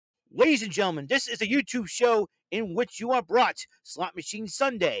Ladies and gentlemen, this is a YouTube show in which you are brought Slot Machine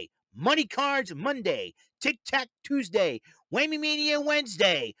Sunday, Money Cards Monday, Tic Tac Tuesday, Whammy Mania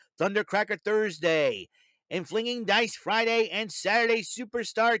Wednesday, Thundercracker Thursday, and Flingin Dice Friday and Saturday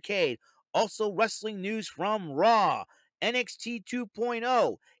Superstarcade. Also wrestling news from Raw, NXT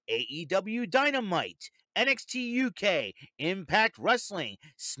 2.0, AEW Dynamite, NXT UK, Impact Wrestling,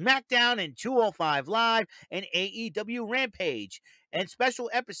 SmackDown and 205 Live, and AEW Rampage, and special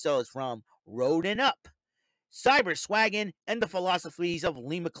episodes from Road and Up, Cyber Swaggin', and the philosophies of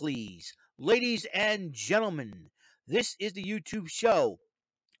Lee McLeese. Ladies and gentlemen, this is the YouTube show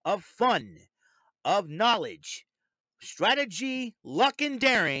of fun, of knowledge, strategy, luck and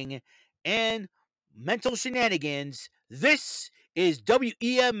daring, and mental shenanigans. This is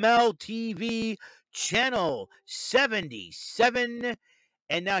WEML-TV Channel 77.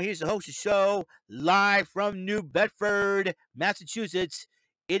 And now here's the host of the show, live from New Bedford, Massachusetts.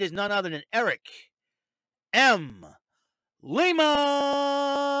 It is none other than Eric M. Lima.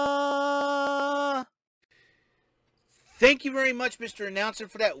 Thank you very much, Mr. Announcer,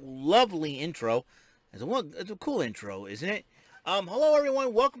 for that lovely intro. It's a cool intro, isn't it? Hello,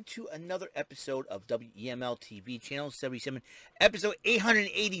 everyone. Welcome to another episode of WEML-TV Channel 77, episode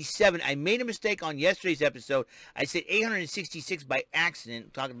 887. I made a mistake on yesterday's episode. I said 866 by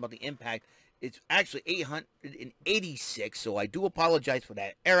accident, talking about the Impact. It's actually 886, so I do apologize for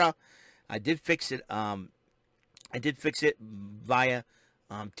that error. I did fix it. I did fix it via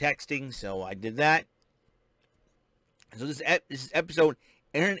texting, so I did that. So this is episode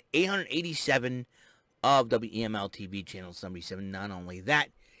 887 of WEML-TV Channel 77. Not only that,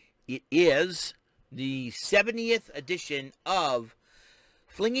 it is the 70th edition of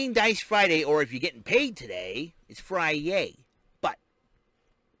Flingin Dice Friday, or if you're getting paid today, it's Friday. But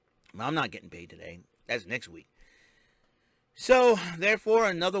I'm not getting paid today. That's next week. So, therefore,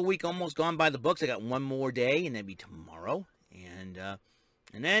 another week almost gone by the books. I got one more day, and that'd be tomorrow. And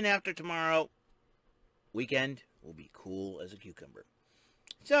then after tomorrow, weekend will be cool as a cucumber.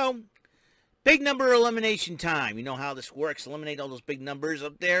 So, big number elimination time. You know how this works. Eliminate all those big numbers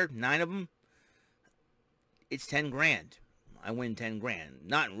up there. 9 of them. It's 10 grand. I win 10 grand.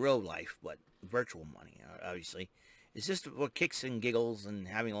 Not in real life, but virtual money, obviously. It's just for kicks and giggles and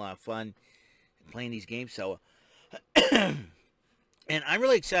having a lot of fun playing these games. So, and I'm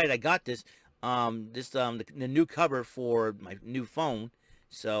really excited. I got this. The new cover for my new phone.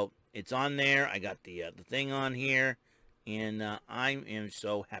 So, it's on there. I got the thing on here. And I am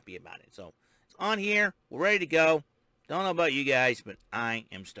so happy about it. So, on here, we're ready to go. Don't know about you guys, but I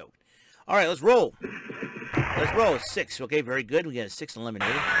am stoked. All right, let's roll. Let's roll. 6. Okay, very good. We got a 6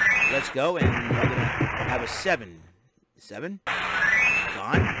 eliminated. Let's go, and we're gonna have a 7. 7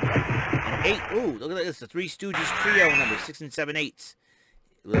 gone. And 8. Ooh, look at this. The Three Stooges trio number 6 and 7 8s.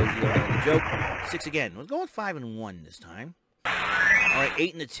 The joke. 6 again. We're going 5 and 1 this time. All right,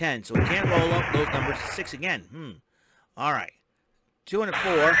 8 and a 10. So we can't roll up those numbers. 6 again. All right. 2 and a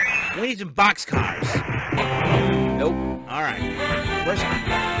 4. We need some boxcars. Nope. All right.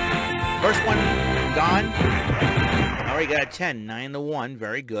 First one gone. All right, got a 10. 9 and 1.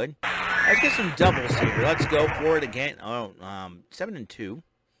 Very good. Let's get some doubles here. Let's go for it again. Oh, 7 and 2.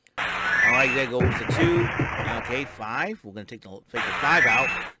 All right, there goes the 2. Okay, 5. We're going to take the 5 out.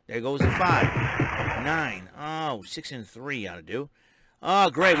 There goes the 5. 9. Oh, 6 and 3 ought to do. Oh,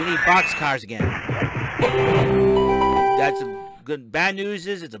 great. We need boxcars again. That's a good. Bad news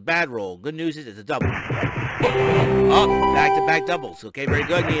is it's a bad roll. Good news is it's a double. Oh, back-to-back doubles. Okay, very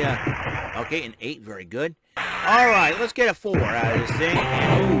good. Yeah. Okay, an 8. Very good. All right, let's get a 4 out of this thing.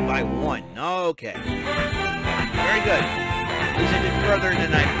 And, ooh, by 1. Okay. Very good. At least I did further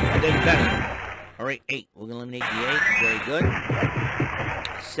than I did better. All right, 8. We're going to eliminate the 8. Very good.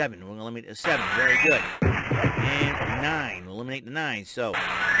 7. We're going to eliminate the 7. Very good. And 9. We'll eliminate the 9. So,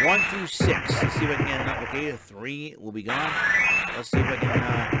 1 through 6. Let's see if I can get, okay, a 3 will be gone. Let's see if I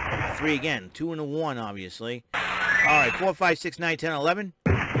can, 3 again. 2 and a 1, obviously. All right, 4, 5, 6, 9, 10, 11.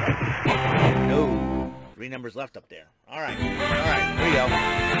 No. 3 numbers left up there. All right. Here we go.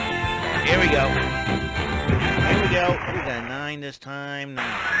 Here we go. We got a 9 this time. 9.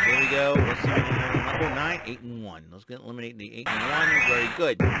 Here we go. Let's see if we can, 9, 8, and 1. Let's eliminate the 8 and 1. Very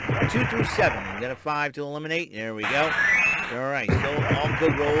good. 2 through 7. We got a 5 to eliminate. There we go. All right, so all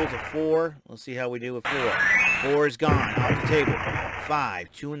good rolls. A 4. Let's see how we do with 4. 4 is gone off the table.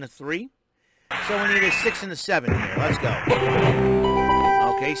 5, 2 and a 3. So we need a 6 and a 7 here. Let's go.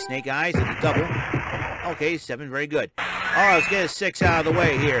 Okay, Snake Eyes at the double. Okay, 7, very good. All right, let's get a 6 out of the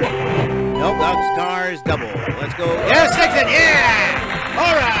way here. Nope, boxcars double. Let's go. Yeah, 6 and yeah!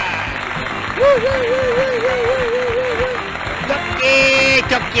 All right. Woo, woo, woo, woo, woo, woo, woo, woo. Ducky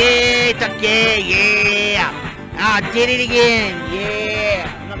yeah. I did it again, yeah.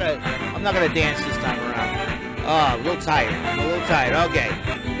 I'm not gonna dance this time around. Oh, a little tired. Okay,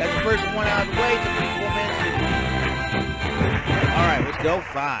 got the first one out of the way. Took me 4 minutes. All right, let's go.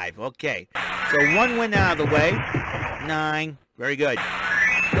 5. Okay, so 1 went out of the way. 9. Very good.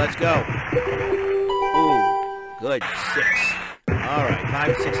 Let's go. Ooh, good. 6. All right,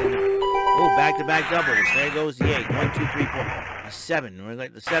 5, 6, and 9. Oh, back-to-back doubles. There goes the 8. 1, 2, 3, 4. A 7. We're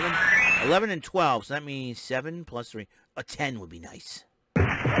like the 7. 11 and 12. So that means 7 plus 3. A 10 would be nice.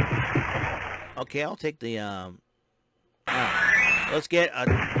 Okay, I'll take the, all right. Let's get a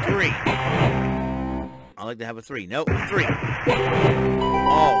 3. I like to have a 3. Nope, a 3.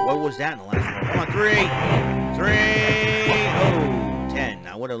 Oh, what was that in the last one? Come on, 3. 3. Oh, 10.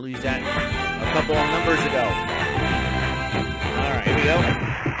 I would have used that a couple of numbers ago. All right, here we go.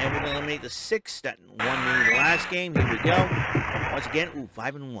 And we're going to eliminate the 6. That won me the last game. Here we go. Once again, ooh,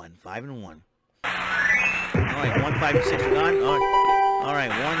 5 and 1. 5 and 1. All right, 1, 5, and 6 are gone. All right,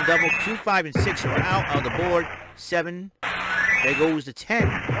 1 double, 2, 5, and 6 are out on the board. 7. There goes the 10.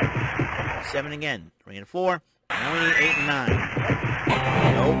 7 again. 3 and 4. Now we need 8 and 9.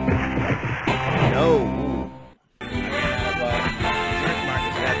 Nope. No. Ooh. I ran out of insurance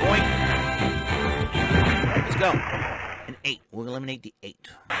markers at that point. Let's go. An 8. We'll eliminate the 8.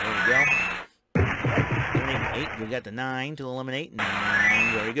 There we go. Eliminate the 8. We got the 9 to eliminate.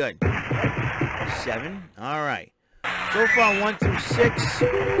 9. Very good. 7. All right. So far, 1 through 6.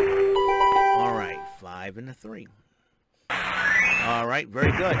 All right. 5 and a 3. All right.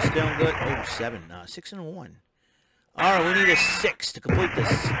 Very good. Still good. Oh, 7. 6 and a 1. All right. We need a 6 to complete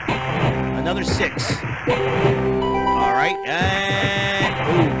this. Another 6. All right. And,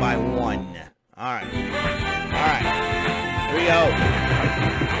 ooh, by 1. All right. All right. Here we go.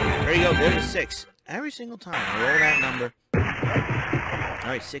 There you go. There's a 6. Every single time. Roll that number. All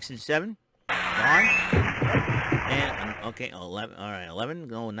right. 6 and 7. Gone. And, okay, 11. All right, 11.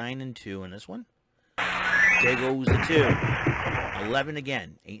 Go 9 and 2 in this one. There goes the 2. 11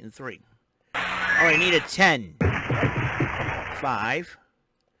 again. 8 and 3. All right, need a 10. 5.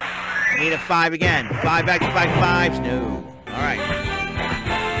 Need a 5 again. 5 back to 5 5s. No. All right.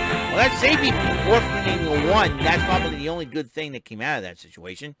 Well, that saved me from forfeiting a 1. That's probably the only good thing that came out of that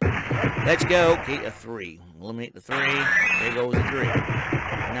situation. Let's go. Okay, a 3. Eliminate the 3. There goes the 3.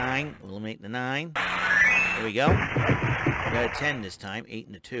 9. Eliminate the 9. There we go. We got a 10 this time. 8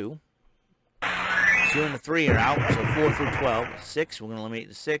 and a 2. 2 and the 3 are out. So 4 through 12. 6. We're going to eliminate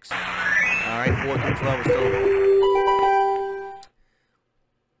the 6. All right. 4 through 12 is still.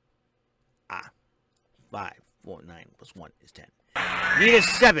 5. 4, 9 plus 1 is 10. Need a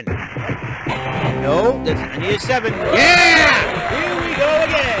 7. No. I need a 7. Yeah! Here we go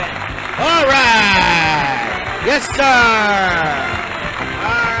again. All right. Yes, sir.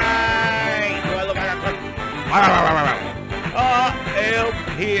 I'm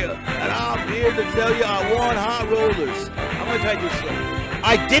here, and I'm here to tell you I won hot rollers. I'm gonna try to do something.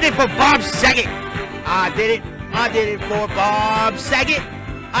 I did it for Bob Saget. I did it for Bob Saget.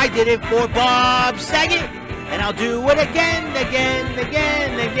 I did it for Bob Saget. And I'll do it again.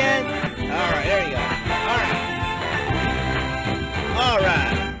 All right, there you go.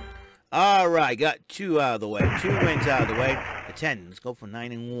 All right. Got 2 out of the way. 2 wins out of the way. A 10. Let's go for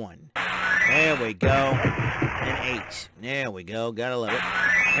 9 and 1. There we go. And 8. There we go. Gotta love it.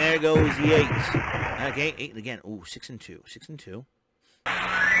 There goes the 8. Okay, 8 again. Ooh, 6 and 2. 6 and 2.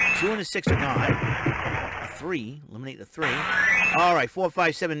 2 and a 6 are gone. A 3. Eliminate the 3. All right, 4,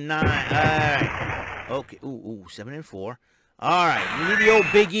 5, 7, 9. All right. Okay. Ooh, 7 and 4. All right. We need the old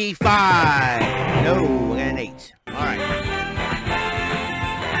Big E 5. No, we got an 8. All right.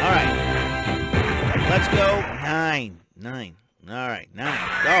 Let's go. 9. All right, 9.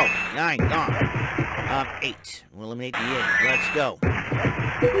 Go. 9, gone. 8. We'll eliminate the 8. Let's go.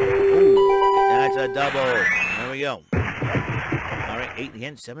 Ooh, that's a double. There we go. All right, 8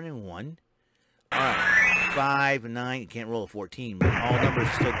 again. 7 and 1. All right, 5 and 9. You can't roll a 14, but all numbers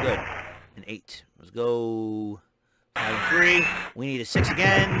are still good. And 8. Let's go. 5 and 3. We need a 6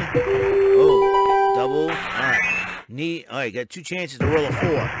 again. Oh, double. All right. All right, got 2 chances to roll a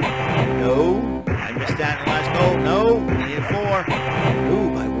 4. No. I missed that in the last go. No. We need a 4. Ooh,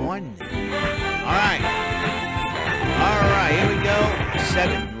 by 1. All right. Here we go.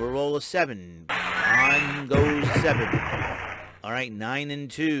 7. We'll roll a 7. On goes 7. All right, 9 and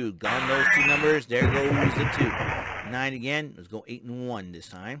 2. Gone those 2 numbers. There goes the 2. 9 again. Let's go 8 and 1 this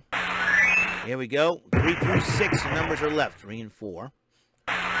time. Here we go. 3 through 6. The numbers are left. 3 and 4.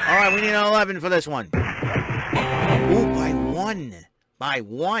 All right, we need an 11 for this one. Ooh, by 1. By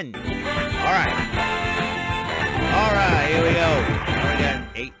 1. All right, here we go. All right,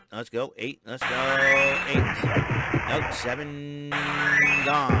 8. Let's go. 8. Let's go. 8. Nope. 7.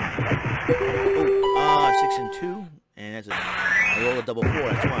 Gone. Oh, 6 and 2. And that's I roll a double 4.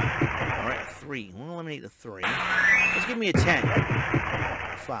 That's why. All right, a 3. We'll eliminate the 3. Let's give me a 10.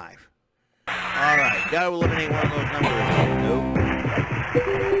 5. All right. Got to eliminate one of those numbers. Nope.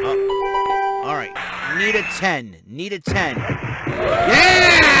 Oh. All right. Need a 10. Need a 10.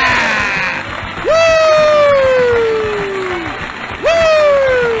 Yeah! Woo! Woo!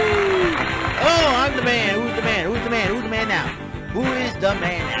 Oh, I'm the man. Who's the man? Who's the man? Who's the man now? Who is the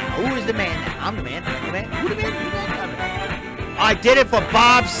man now? Who is the man now? I'm the man. I'm the man. Who the man? Who the man? I'm the man. I did it for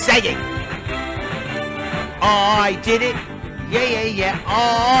Bob Saget. I did it. Yeah, yeah, yeah.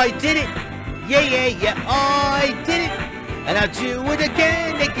 I did it. Yeah, yeah, yeah. I did it. And I'll do it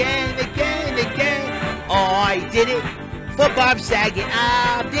again, again, again, again. I did it for Bob Saget.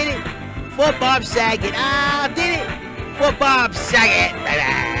 I did it for Bob Saget. I did it for Bob Saget.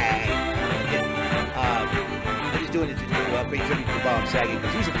 I'm just doing it to pay tribute to Bob Saget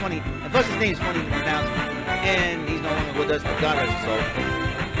because he's a funny, and plus his name's funny to pronounce, and he's no longer with us, but God rest his soul.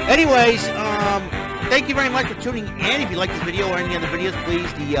 Anyways, thank you very much for tuning in. If you like this video or any other videos,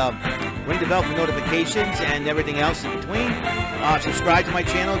 please ring the bell for notifications and everything else in between. Subscribe to my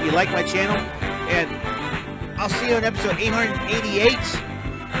channel if you like my channel, and I'll see you in episode 888,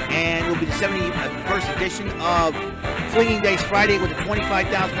 and it will be the 71st edition of Flingin Dice Friday with the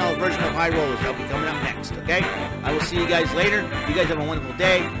 $25,000 version of High Rollers. That'll be coming up next, okay? I will see you guys later. You guys have a wonderful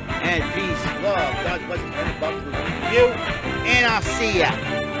day, and peace, love, God's blessings, and above for you, and I'll see ya.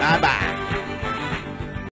 Bye-bye.